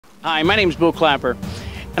Hi, my name is Bill Clapper,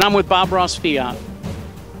 and I'm with Bob Ross Fiat.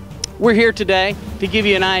 We're here today to give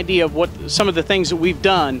you an idea of what some of the things that we've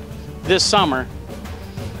done this summer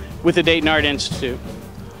with the Dayton Art Institute.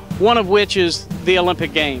 One of which is the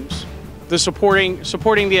Olympic Games, supporting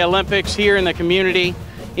the Olympics here in the community,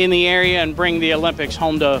 in the area, and bring the Olympics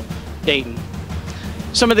home to Dayton.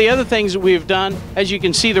 Some of the other things that we've done, as you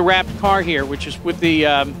can see the wrapped car here, which is with the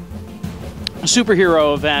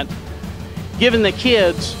SuperHero event, giving the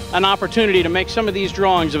kids an opportunity to make some of these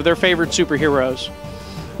drawings of their favorite superheroes.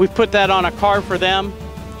 We've put that on a card for them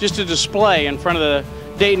just to display in front of the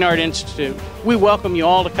Dayton Art Institute. We welcome you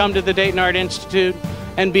all to come to the Dayton Art Institute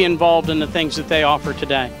and be involved in the things that they offer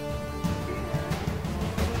today.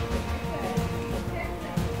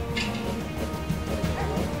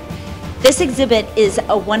 This exhibit is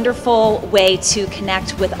a wonderful way to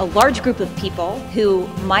connect with a large group of people who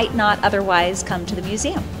might not otherwise come to the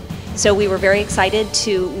museum. So we were very excited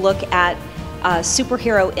to look at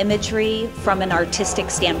superhero imagery from an artistic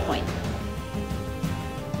standpoint.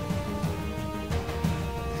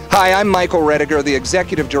 Hi, I'm Michael Rediger, the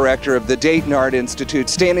Executive Director of the Dayton Art Institute,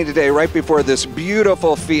 standing today right before this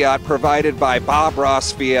beautiful Fiat provided by Bob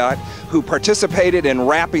Ross Fiat, who participated in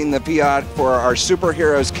wrapping the Fiat for our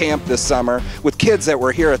Superheroes camp this summer with kids that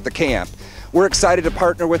were here at the camp. We're excited to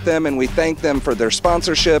partner with them, and we thank them for their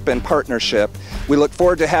sponsorship and partnership. We look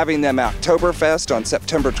forward to having them at Oktoberfest on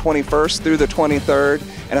September 21st through the 23rd,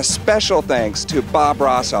 and a special thanks to Bob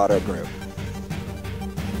Ross Auto Group.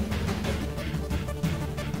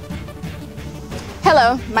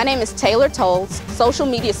 Hello, my name is Taylor Tolles, Social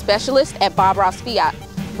Media Specialist at Bob Ross Fiat.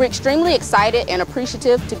 We're extremely excited and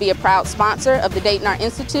appreciative to be a proud sponsor of the Dayton Art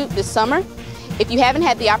Institute this summer. If you haven't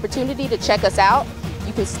had the opportunity to check us out,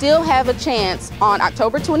 you can still have a chance on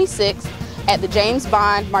October 26th at the James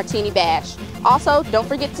Bond Martini Bash. Also, don't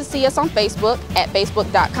forget to see us on Facebook at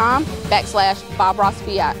facebook.com/Bob Ross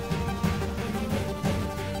Fiat.